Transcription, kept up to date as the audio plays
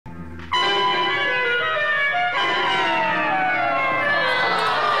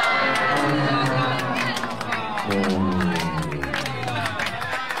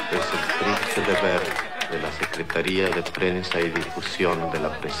Secretaría de Prensa y Difusión de la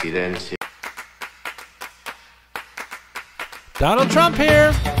Presidencia. Donald Trump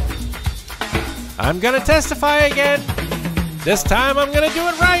here. I'm gonna testify again. This time I'm gonna do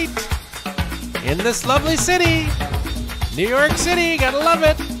it right. In this lovely city, New York City, gotta love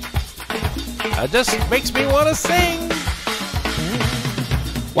it. It just makes me want to sing.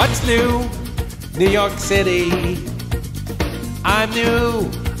 What's new? New York City. I'm new.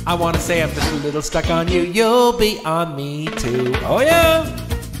 I want to say I'm just a little stuck on you. You'll be on me too. Oh yeah.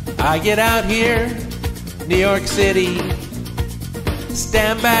 I get out here, New York City.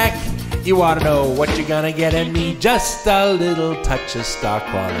 Stand back. You ought to know what you're gonna get in me. Just a little touch of star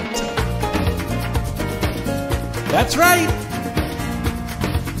quality. That's right.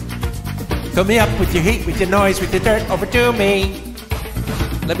 Fill me up with your heat, with your noise, with your dirt over to me.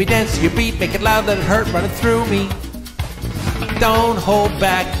 Let me dance to your beat, make it loud, let it hurt, run it through me. Don't hold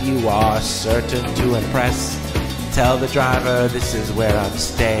back, you are certain to impress. Tell the driver this is where I'm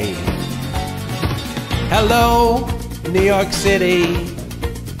staying. Hello, New York City.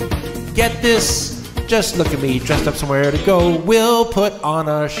 Get this, just look at me, dressed up somewhere to go. We'll put on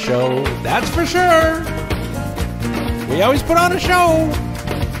a show, that's for sure. We always put on a show.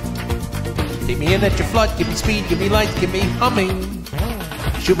 Take me in at your flood, give me speed, give me lights, give me humming.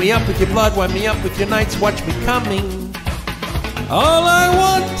 Shoot me up with your blood, wind me up with your nights, watch me coming. All I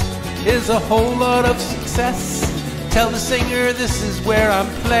want is a whole lot of success. Tell the singer this is where I'm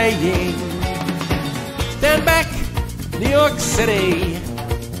playing. Stand back, New York City.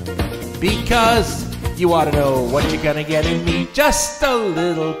 Because you ought to know what you're gonna get in me. Just a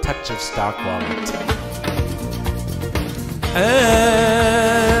little touch of star quality.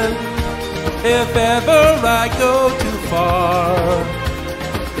 And if ever I go too far,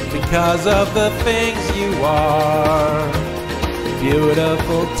 because of the things you are,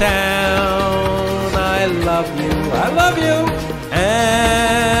 beautiful town, I love you, I love you.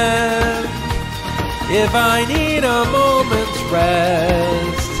 And if I need a moment's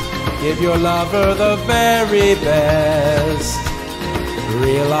rest, give your lover the very best.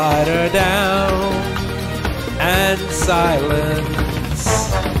 Reel her down and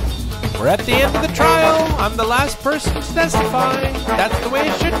silence. We're at the end of the trial. I'm the last person to testify. That's the way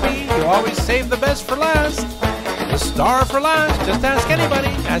it should be. You always save the best for last. The star for last. Just ask anybody.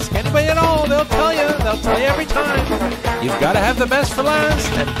 Ask anybody at all. They'll tell you. They'll tell you every time. You've got to have the best for last.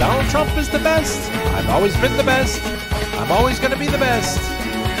 And Donald Trump is the best. I've always been the best. I'm always going to be the best.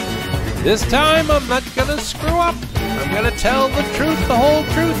 This time I'm not going to screw up. I'm going to tell the truth, the whole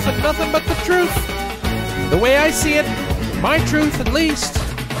truth, and nothing but the truth. The way I see it. My truth, at least.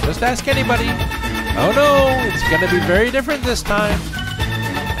 Just ask anybody. Oh no, it's going to be very different this time.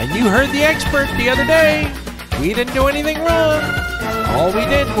 And you heard the expert the other day. We didn't do anything wrong. All we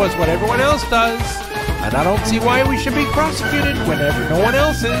did was what everyone else does. And I don't see why we should be prosecuted whenever no one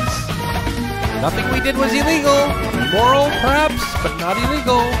else is. Nothing we did was illegal. Immoral, perhaps, but not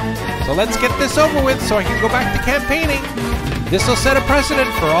illegal. So let's get this over with so I can go back to campaigning. This will set a precedent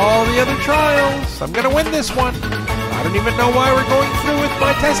for all the other trials. I'm going to win this one. I don't even know why we're going through with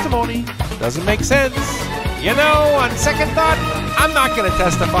my testimony. Doesn't make sense. You know, on second thought, I'm not going to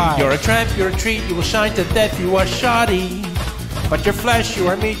testify. You're a tramp, you're a treat, you will shine to death, you are shoddy. But your flesh, you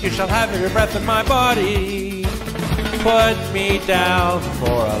are meat, you shall have your breath in my body. Put me down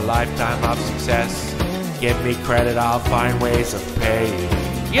for a lifetime of success. Give me credit, I'll find ways of paying.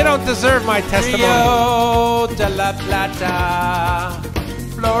 You don't deserve my testimony. Rio de la Plata,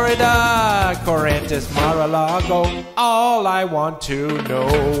 Florida, Corrientes, Mar-a-Lago, all I want to know.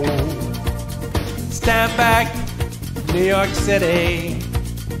 Stand back, New York City,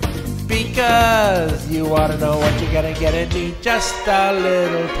 because you ought to know what you're gonna get in me. Just a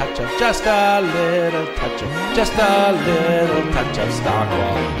little touch of, just a little touch of, just a little touch of star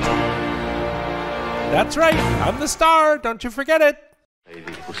quality. That's right, I'm the star, don't you forget it. Y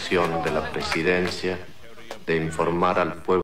difusión de la presidencia, de informar al pueblo.